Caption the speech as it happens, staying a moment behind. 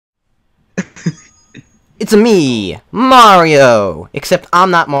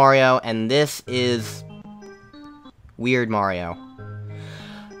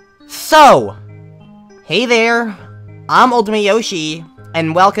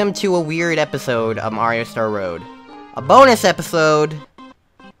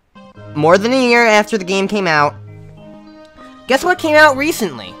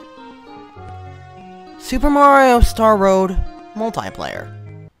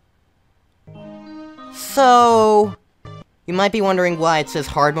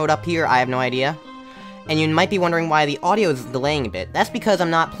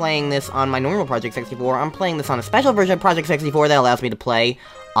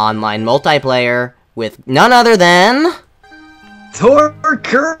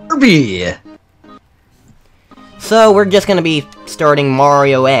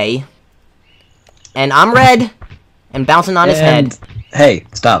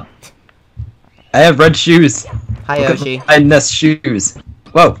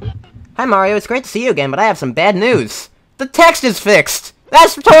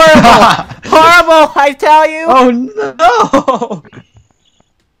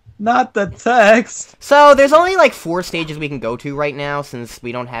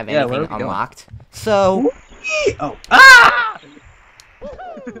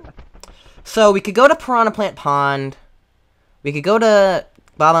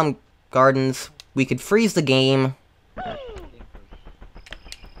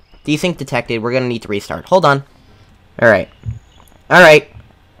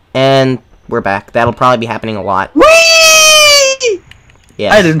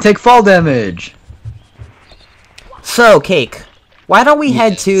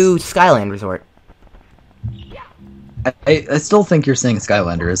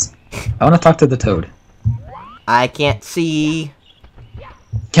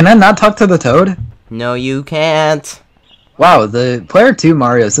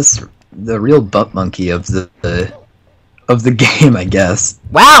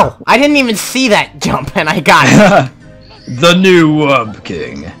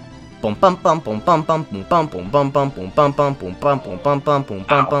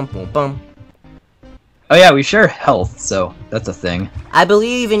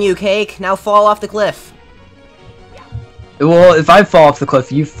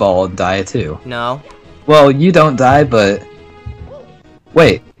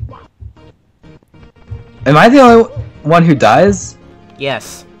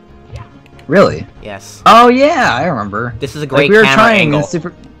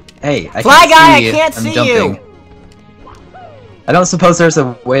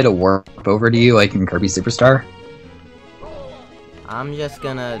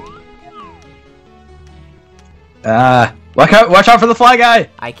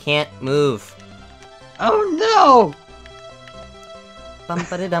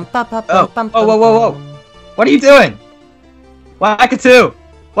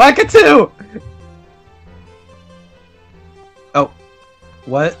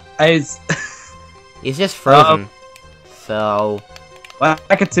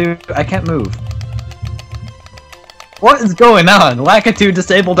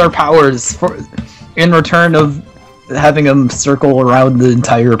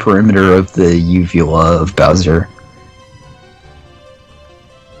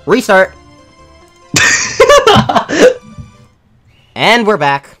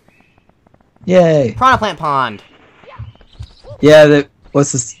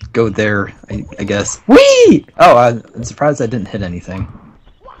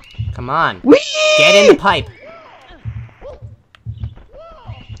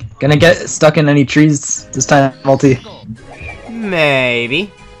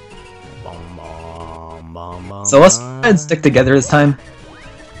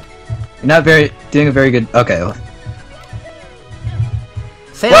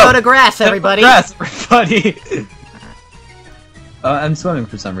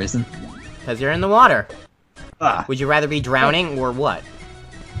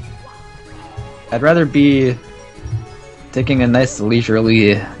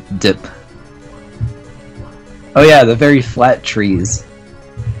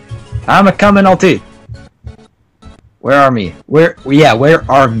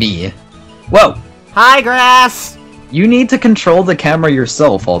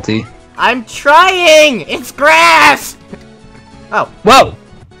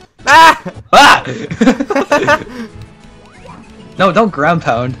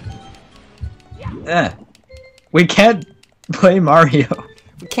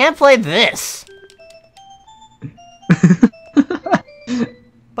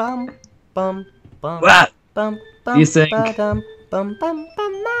bum What? bum bum Desync. ba-dum, bum bum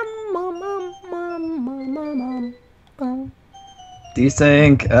bum bum.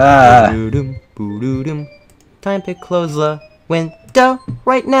 Desync. Ah. Boo-doo-dum, boo-doo-dum. Time to close the window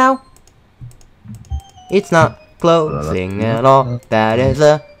right now. It's not closing at all. That is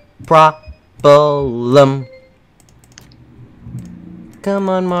a problem. Come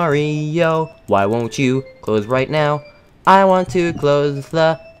on, Mario. Why won't you close right now? I want to close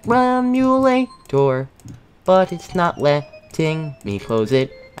the emulator, but it's not letting me close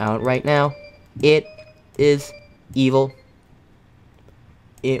it out right now. It is evil.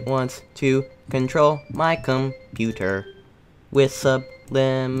 It wants to control my computer with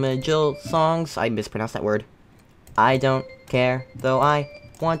subliminal songs. I mispronounced that word. I don't care, though I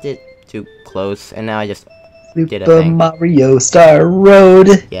want it to close, and now I just did a Super thing. Mario Star Road.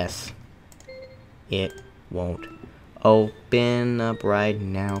 Yes. It won't open up right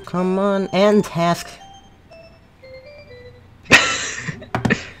now. Come on, end task.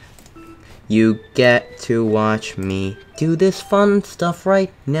 You get to watch me do this fun stuff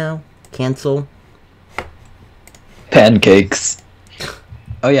right now. Cancel. Pancakes.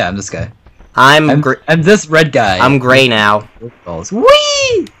 Oh yeah, I'm this guy. I'm this red guy. I'm gray now.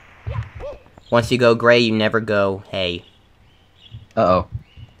 Whee! Once you go gray, you never go hey. Uh-oh.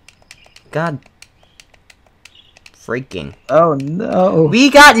 God. Freaking. Oh no. We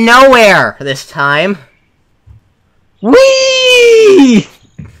got nowhere this time. Whee!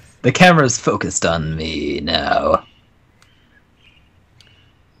 The camera's focused on me now.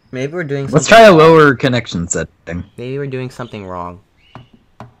 Maybe we're doing something Let's try a wrong. lower connection setting. Maybe we're doing something wrong.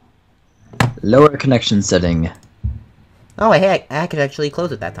 Lower connection setting. Oh, hey, I could actually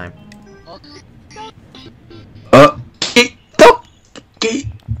close it that time.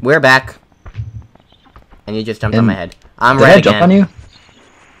 We're back. And you just jumped on my head. I'm Did red I jump again. on you?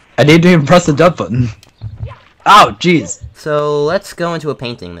 I didn't even press the jump button. Ow, jeez. So, let's go into a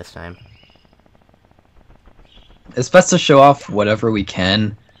painting this time. It's best to show off whatever we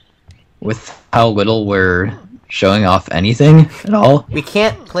can with how little we're showing off anything at all. We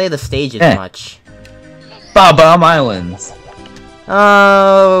can't play the stages much. Bob-Bomb Islands.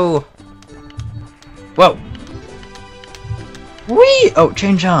 Oh! Whoa. Whee! Oh,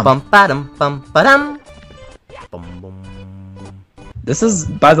 chain jump. Bum-ba-dum, bum-ba-dum. Bum-bum. This is,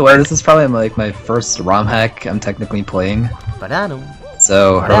 by the way, this is probably like my first ROM hack I'm technically playing. Ba-da-dum.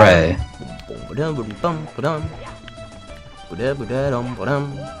 So, hooray. Ba-dum-ba-dum-ba-dum.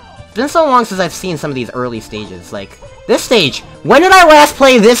 Ba-da-ba-da-dum-ba-dum. It's been so long since I've seen some of these early stages. Like, this stage! When did I last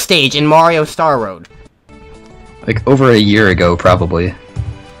play this stage in Mario Star Road? Like, over a year ago, probably.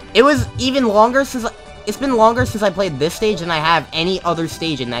 It was even longer since... It's been longer since I played this stage than I have any other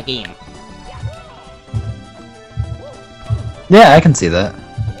stage in that game. Yeah, I can see that.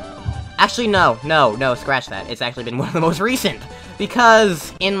 Actually, no, scratch that. It's actually been one of the most recent.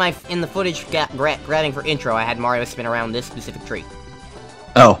 Because in the footage grabbing for intro, I had Mario spin around this specific tree.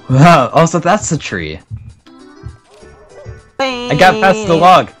 Oh, also that's the tree. I got past the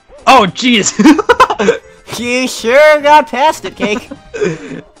log. Oh, jeez! You sure got past it, Cake.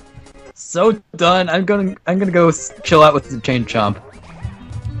 So done. I'm gonna go chill out with the chain chomp.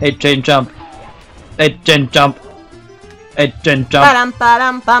 Hey, chain chomp. Hey, chain chomp. Hey, chain chomp. Ba-dum,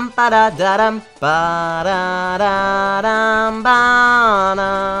 ba-dum, bum, ba-da-da-dum, ba-da-da-dum,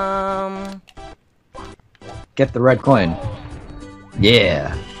 ba-dum. Get the red coin.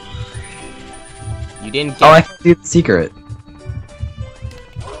 Yeah. You didn't get... Oh, I can see the secret.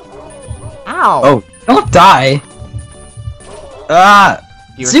 Ow! Oh, don't die! Ah!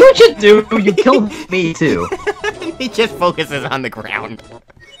 You were- See what you do? You killed me too. He just focuses on the ground.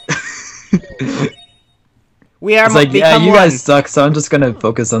 We are It's like, yeah, become you one. guys suck, so I'm just gonna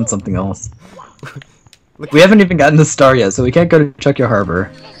focus on something else. We haven't even gotten the star yet, so we can't go to Chuckya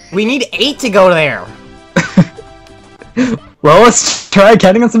Harbor. We need 8 to go there. Well, let's try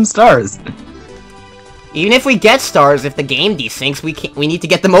getting some stars. Even if we get stars, if the game desyncs, we need to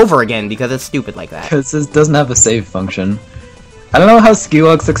get them over again because it's stupid like that. Because this doesn't have a save function. I don't know how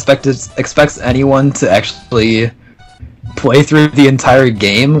Skilux expects anyone to actually play through the entire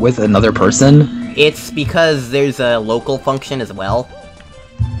game with another person. It's because there's a local function as well,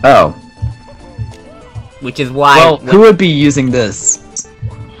 Oh. which is why. Well, who would be using this?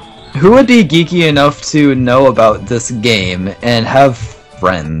 Who would be geeky enough to know about this game and have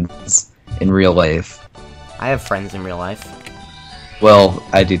friends in real life? I have friends in real life. Well,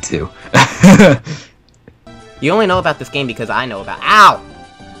 I do too. You only know about this game because I know about. Ow!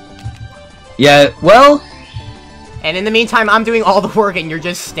 Yeah, well, And in the meantime, I'm doing all the work and you're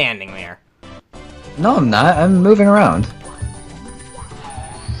just standing there. no I'm not. I'm moving around.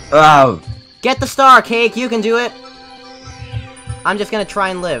 Oh, Get the star, Cake! You can do it! I'm just gonna try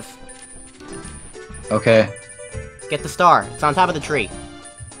and live. Okay. Get the star. It's on top of the tree.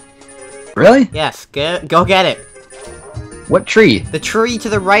 Really? Yes, go get it. What tree? The tree to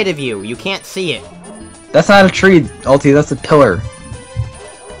the right of you. You can't see it. That's not a tree, Ulti, that's a pillar.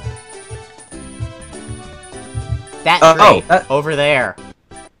 That tree. Over there.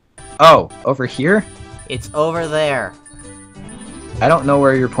 Oh, over here? It's over there. I don't know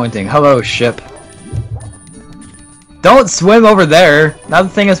where you're pointing. Hello, ship. Don't swim over there! Now the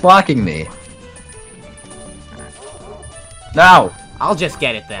thing is blocking me. No! I'll just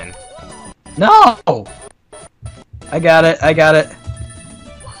get it then. No! I got it, I got it.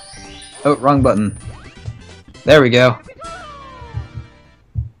 Oh, wrong button. There we go.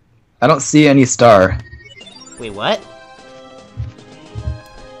 I don't see any star. Wait, what?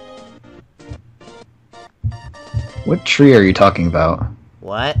 What tree are you talking about?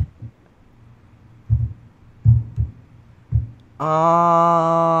 What? Oh,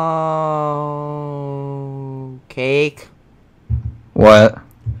 Cake. What?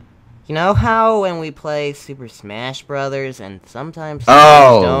 You know how when we play Super Smash Brothers and sometimes things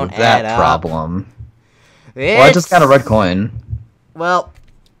don't add up? Oh, that problem. Well, I just got a red coin. Well,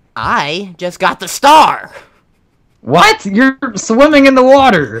 I just got the star! What? You're swimming in the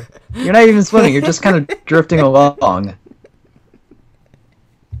water! You're not even swimming, you're just kind of drifting along.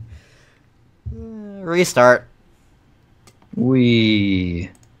 Restart.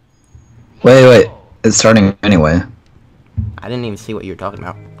 Wait, it's starting anyway. I didn't even see what you were talking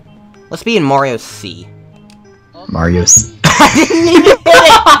about. Let's be in Mario C. Mario's. I didn't even hit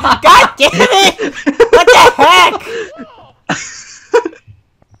it! God damn it! What the heck?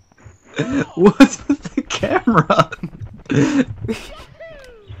 What's with the camera?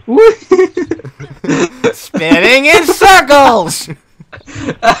 Spinning in circles!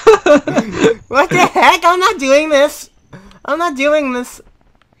 What the heck? I'm not doing this! I'm not doing this!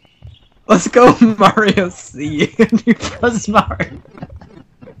 Let's go Mario C. And you press Mario.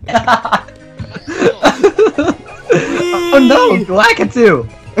 Oh no, Lakitu!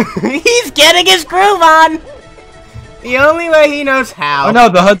 He's getting his groove on! The only way he knows how. Oh no,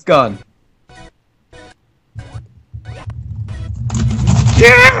 the HUD's gone.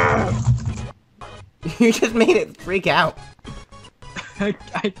 Yeah! You just made it freak out.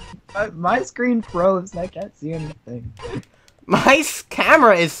 My screen froze and I can't see anything. My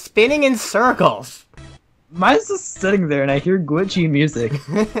camera is spinning in circles. Mine's just sitting there and I hear glitchy music.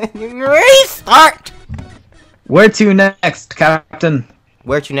 Restart! Where to next, Captain?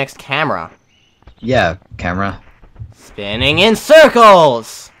 Where to next, camera? Yeah, camera. Spinning in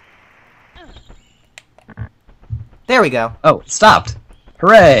circles! There we go. Oh, it stopped.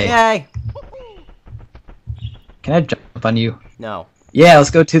 Hooray! Yay! Can I jump on you? No. Yeah, let's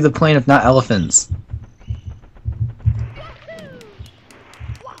go to the plane of not elephants.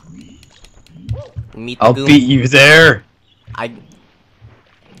 I'll beat you there!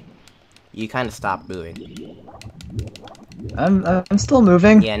 You kind of stopped moving. I'm still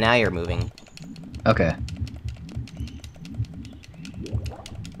moving. Yeah, now you're moving. Okay.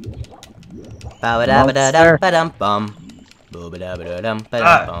 Ba-ba-da-ba-da-dum-ba-dum-bum.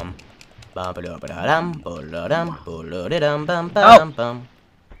 Boo-ba-da-ba-da-dum-ba-dum-bum.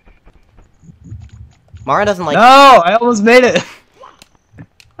 Mara doesn't like. No, I almost made it.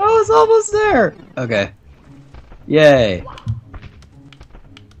 I was almost there. Okay. Yay.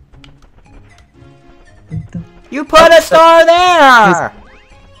 You put a star there.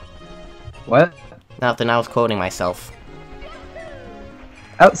 What? Nothing. I was quoting myself.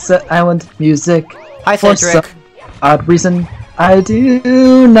 Outset Island music. Hi, For Cedric. some odd reason, I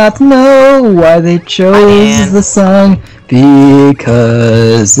do not know why they chose the song,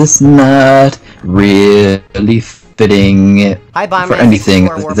 because it's not really fitting for anything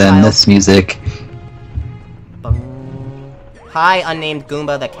other than this music. Hi, unnamed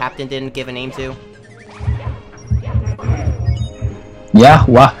Goomba that Captain didn't give a name to. Yeah,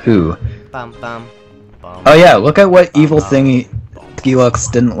 wahoo. Bum, bum, bum, Oh yeah, look at what evil thingy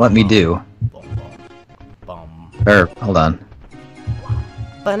Skilux didn't let me do. Or, hold on.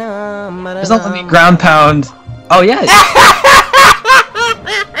 Just don't let me ground pound. Oh yeah.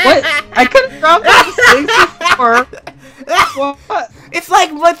 What? I couldn't ground pound the things before. What? It's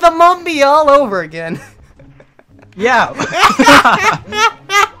like with the Mumby all over again. Yeah.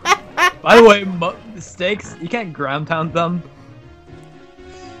 By the way, mistakes, you can't ground pound them.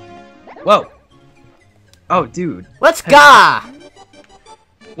 Whoa. Oh, dude. Let's go!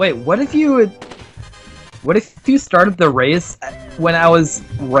 Wait, what if you started the race when I was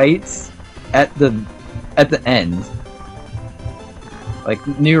right at the end? Like,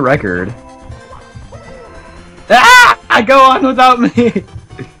 new record. Go on without me!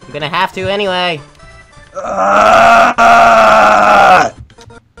 I'm gonna have to anyway.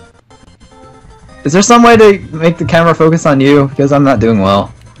 Is there some way to make the camera focus on you? Because I'm not doing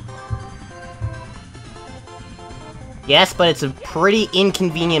well. Yes, but it's a pretty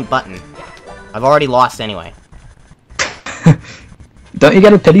inconvenient button. I've already lost anyway. Don't you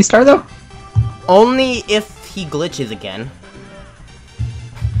get a pity star, though? Only if he glitches again.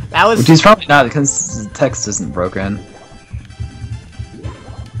 That was... Which he's probably not, because the text isn't broken.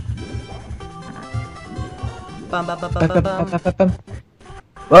 Bum, bum, bum, bum, bum, bum.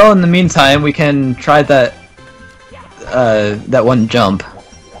 Well, in the meantime, we can try that that one jump.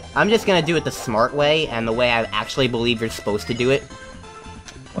 I'm just gonna do it the smart way, and the way I actually believe you're supposed to do it.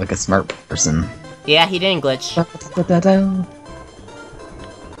 Like a smart person. Yeah, he didn't glitch.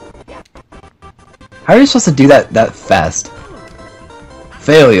 How are you supposed to do that fast?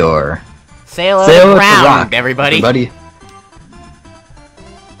 Failure. Sail over Sail the with the ground, rock, everybody.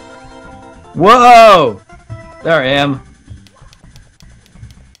 Whoa! There I am.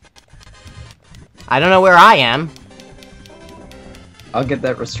 I don't know where I am. I'll get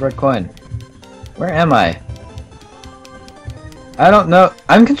that restored coin. Where am I? I don't know.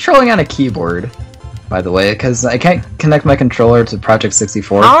 I'm controlling on a keyboard, by the way, because I can't connect my controller to Project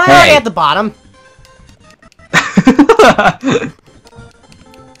 64. I'm already at the bottom.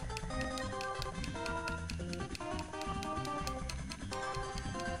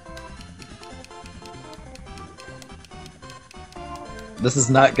 This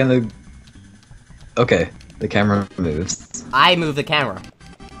is not gonna... Okay, the camera moves. I move the camera.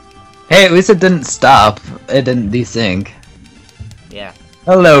 Hey, at least it didn't stop. It didn't desync. Yeah.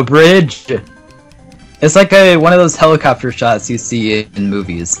 Hello, bridge! It's like one of those helicopter shots you see in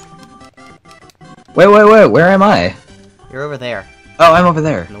movies. Wait, where am I? You're over there, Oh, I'm over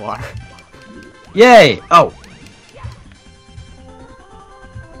there. in the water. Yay! Oh!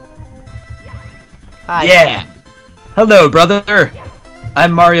 Hi. Yeah! Hello, brother!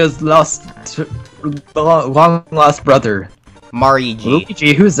 I'm Mario's long lost brother. Marigi.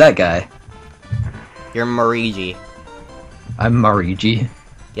 Luigi, who's that guy? You're Marigi. I'm Marigi.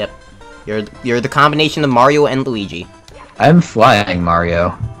 Yep. You're the combination of Mario and Luigi. I'm Flying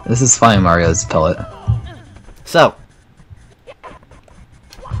Mario. This is Flying Mario's pellet. So,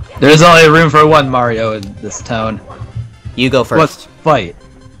 There's only room for one Mario in this town. you go Let's first. fight.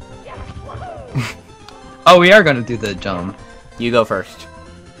 Oh, we are gonna do the jump. You go first.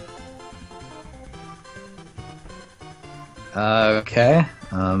 Okay.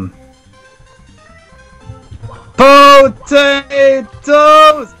 Potatoes!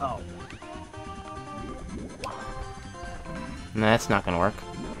 Oh. Nah, that's not gonna work.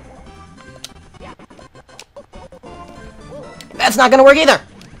 That's not gonna work either!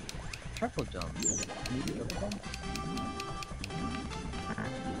 Triple jumps.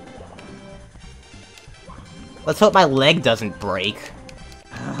 Let's hope my leg doesn't break.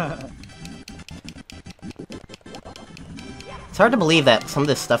 It's hard to believe that some of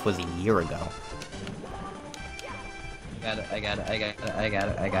this stuff was a year ago. I got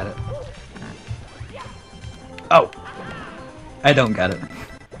it. Oh! I don't got it.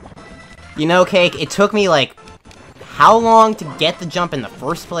 You know, Cake, it took me, like, how long to get the jump in the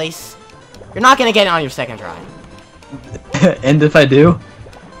first place? You're not gonna get it on your second try. And if I do?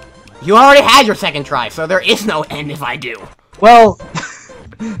 You already had your second try, so there is no end if I do. Well...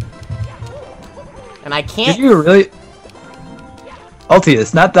 And I can't... Did you really... Ulti,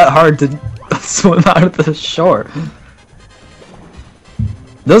 it's not that hard to swim out of the shore.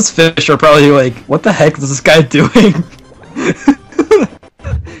 Those fish are probably like, what the heck is this guy doing?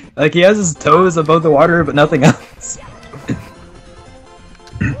 Like, he has his toes above the water, but nothing else.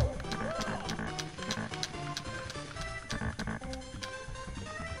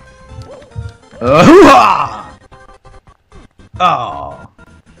 Oh.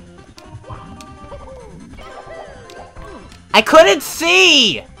 I couldn't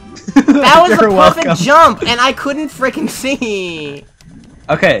see! That was a You're perfect welcome. jump, and I couldn't frickin' see!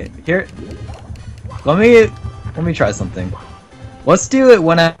 Okay, here. Let me try something. Let's do it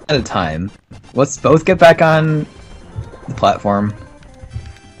one at a time. Let's both get back on the platform.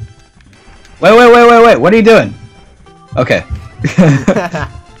 Wait, what are you doing? Okay.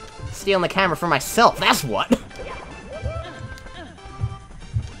 Stealing the camera for myself, that's what!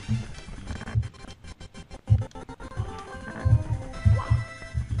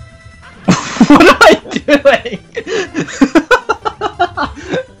 What am I doing?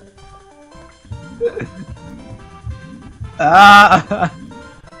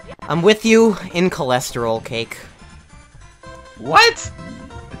 I'm with you in cholesterol, Cake. What?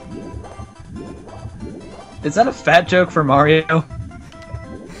 Is that a fat joke for Mario?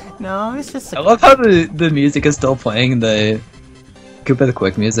 No, it's just. I love how the music is still playing, the Koopa the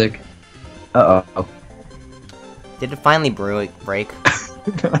Quick music. Uh-oh. Did it finally break?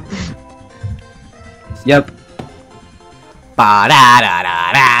 Yep. Ba da da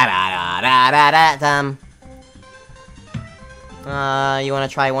da da da da da da dum. You wanna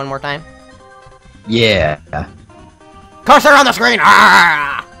try one more time? Yeah. Cursor on the screen!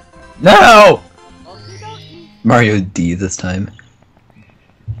 Ah! No! Mario D this time.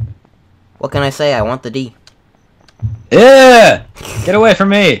 What can I say? I want the D. Yeah! Get away from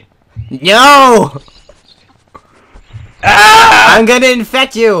me! No! Ah! I'm gonna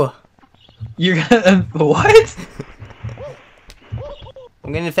infect you! You're gonna... What?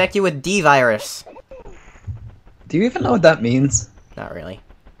 I'm gonna infect you with D virus. Do you even know what that means? Not really.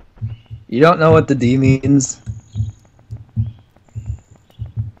 You don't know what the D means?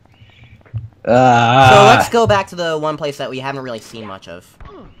 So let's go back to the one place that we haven't really seen much of.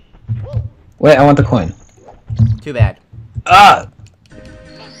 Wait, I want the coin. Too bad. Ah!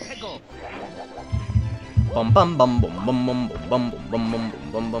 Bum bum bum bum bum bum bum bum bum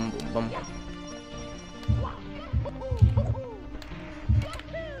bum bum bum bum.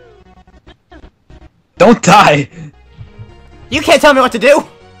 Don't die! You can't tell me what to do!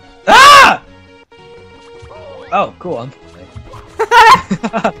 Ah! Oh, cool. I'm playing.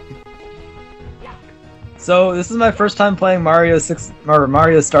 So this is my first time playing Mario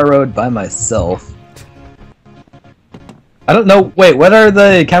Star Road by myself. I don't know. Wait, what are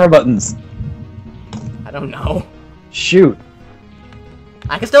the camera buttons? I don't know. Shoot.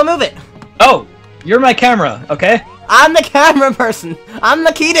 I can still move it. Oh, you're my camera, okay? I'm the camera person. I'm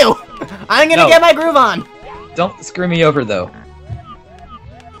the Kido. I'm gonna get my groove on. Don't screw me over though.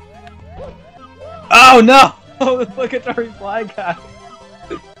 Oh no! Look at the reply guy.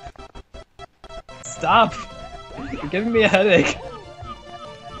 Stop! You're giving me a headache.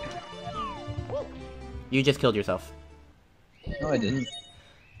 You just killed yourself. No, I didn't.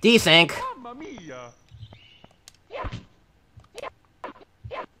 Desync.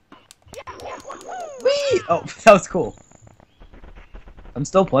 Whee! Oh, that was cool. I'm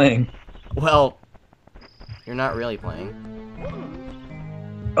still playing. Well, you're not really playing.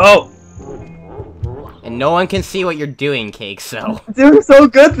 Oh! And no one can see what you're doing, Cake, so... Doing so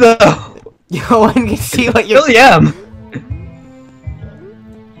good though! No one can see what you're... Really am!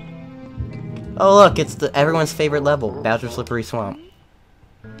 Oh look, it's everyone's favorite level, Bowser's Slippery Swamp.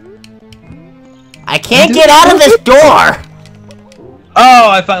 I can't get out of this door! Oh,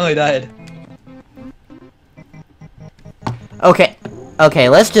 I finally died. Okay,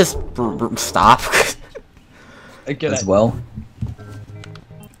 let's just stop. I get as well.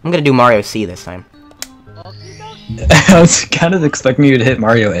 I'm gonna do Mario C this time. I was kind of expecting you to hit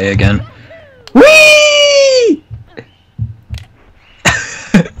Mario A again. Whee!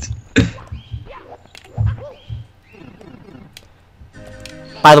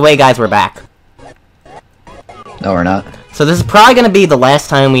 By the way, guys, we're back. No, we're not. So this is probably gonna be the last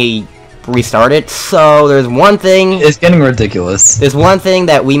time we restart it, so there's one thing... It's getting ridiculous. There's one thing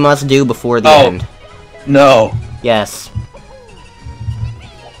that we must do before the end. No. Yes.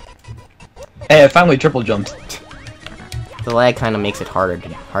 Hey, I finally triple jumped. The lag kind of makes it hard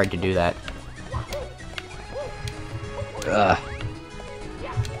to do that.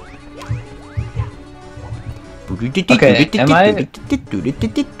 Okay, am I...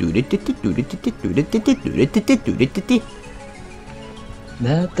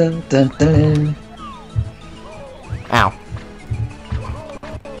 Ow.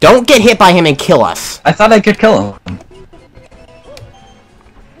 Don't get hit by him and kill us! I thought I could kill him.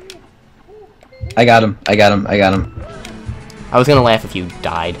 I got him. I was gonna laugh if you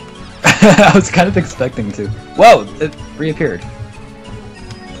died. I was kind of expecting to. Whoa! It reappeared.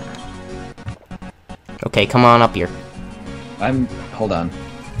 Okay, come on up here. Hold on.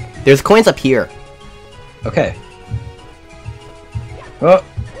 There's coins up here. Okay. Oh!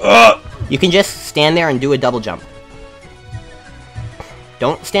 You can just stand there and do a double jump.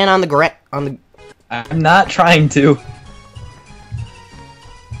 Don't stand on the I'm not trying to.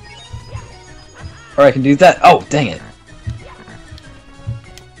 Or I can do that. Oh, dang it.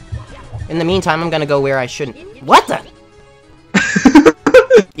 In the meantime, I'm gonna go where I shouldn't. What the?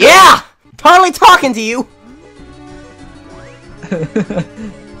 Yeah! Totally talking to you!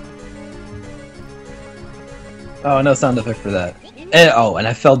 Oh, no sound effect for that. And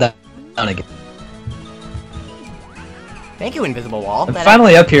I fell down again. Thank you, Invisible Wall. I'm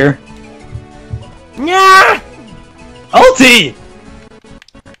finally up here. Yeah! Ulti!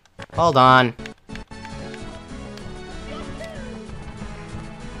 Hold on.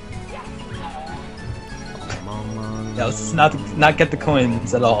 Yeah, let's just not get the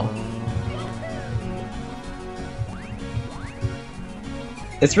coins at all.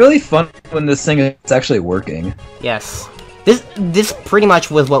 It's really fun when this thing is actually working. Yes. This pretty much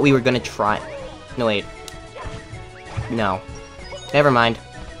was what we were gonna try. No, wait. No. Never mind.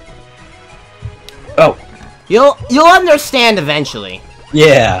 Oh. You'll understand eventually.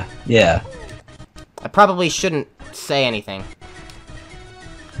 Yeah, yeah. I probably shouldn't say anything.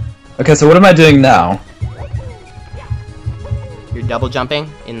 Okay, so what am I doing now? You're double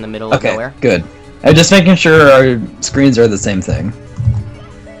jumping in the middle of nowhere. Okay, good. I'm just making sure our screens are the same thing.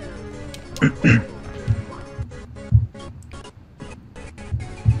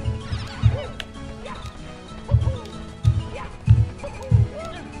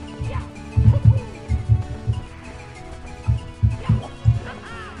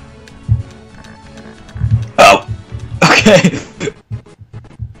 Oh! Okay!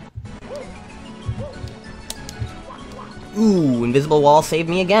 Ooh, invisible wall saved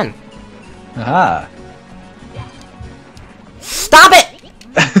me again. Aha! Stop it!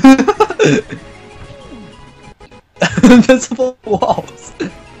 Invisible walls!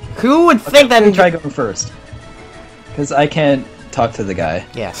 Who would think that? Let me try going first. Because I can't talk to the guy.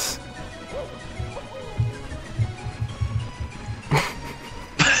 Yes.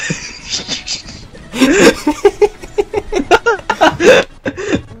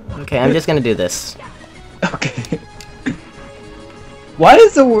 Okay, I'm just gonna do this. Okay. Why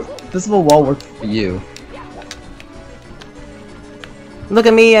does the invisible wall work for you? Look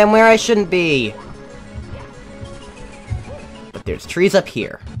at me, I'm where I shouldn't be. But there's trees up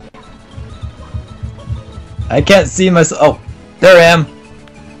here. I can't see myself. Oh, there I am.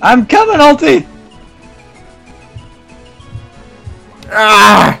 I'm coming, Ulti!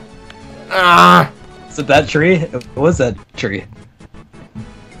 Ah! Ah! Is it that tree? It was that tree.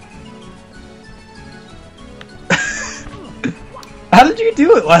 How did you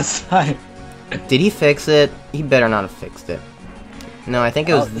do it last time? Did he fix it? He better not have fixed it. No, I think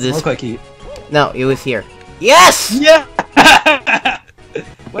it was this. Look like he... No, it was here. Yes! Yeah!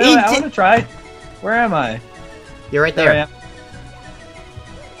 wait, I want to try. Where am I? You're right There I there. am.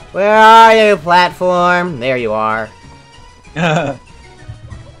 Where are you, platform? There you are. Is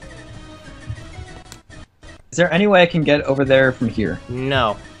there any way I can get over there from here?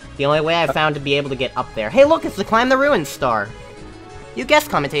 No. The only way I found to be able to get up there. Hey, look, it's the Climb the Ruins star. You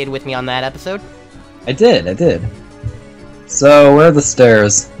guest commentated with me on that episode. I did. So, where are the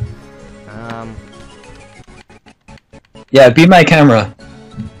stairs? Yeah, beat my camera.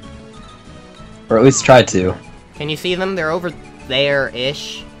 Or at least try to. Can you see them? They're over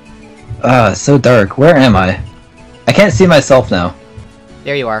there-ish. So dark. Where am I? I can't see myself now.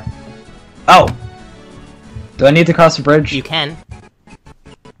 There you are. Oh! Do I need to cross the bridge? You can.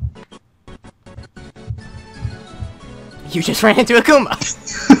 You just ran into a Goomba!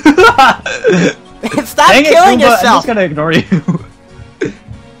 Stop Dang killing it, Goomba, yourself! I'm just gonna ignore you.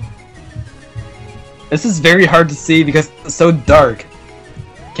 This is very hard to see because it's so dark.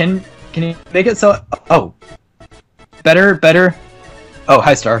 Can you make it so... Oh. Better. Oh,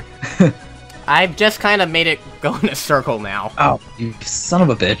 hi, Star. I've just kind of made it go in a circle now. Oh, you son of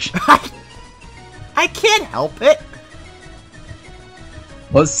a bitch. I can't help it!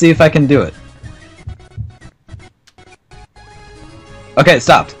 Let's see if I can do it. Okay, it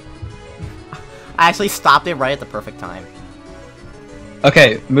stopped. I actually stopped it right at the perfect time.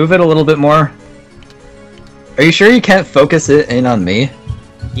 Okay, move it a little bit more. Are you sure you can't focus it in on me?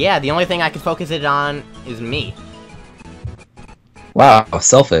 Yeah, the only thing I can focus it on is me. Wow,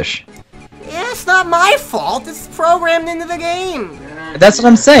 selfish. Yeah, it's not my fault. It's programmed into the game. That's what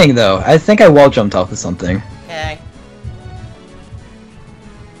I'm saying, though. I think I wall jumped off of something. Okay.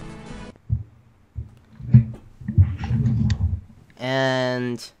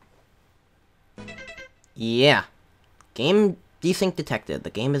 And... yeah. Game desync detected. The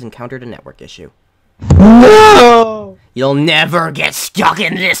game has encountered a network issue. No! You'll never get stuck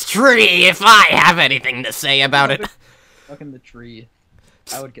in this tree if I have anything to say about it. Stuck in the tree.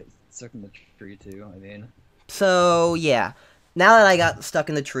 I would get stuck in the tree too, I mean. So, yeah. Now that I got stuck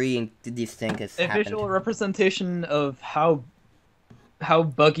in the tree and desync has A happened. visual representation of how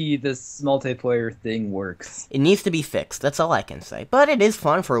buggy this multiplayer thing works. It needs to be fixed, that's all I can say. But it is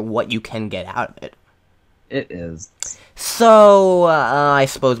fun for what you can get out of it. It is. So, I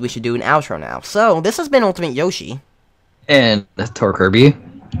suppose we should do an outro now. So, this has been Ultimate Yoshi. And Tor Kirby.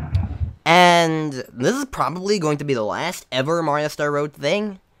 And this is probably going to be the last ever Mario Star Road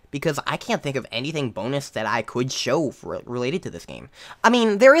thing. Because I can't think of anything bonus that I could show related to this game. I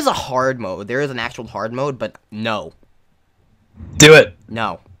mean, there is a hard mode. There is an actual hard mode, but no. Do it.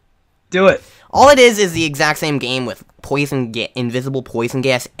 No. Do it. All it is the exact same game with invisible poison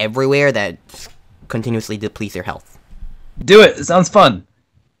gas everywhere that continuously depletes your health. Do it. It sounds fun.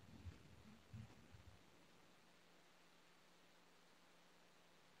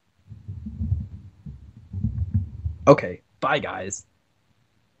 Okay. Bye, guys.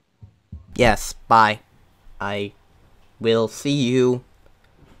 Yes, bye. I will see you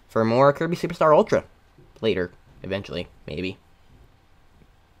for more Kirby Superstar Ultra later, eventually, maybe.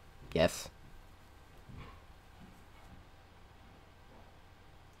 Yes.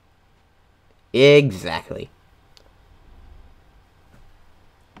 Exactly.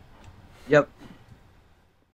 Yep.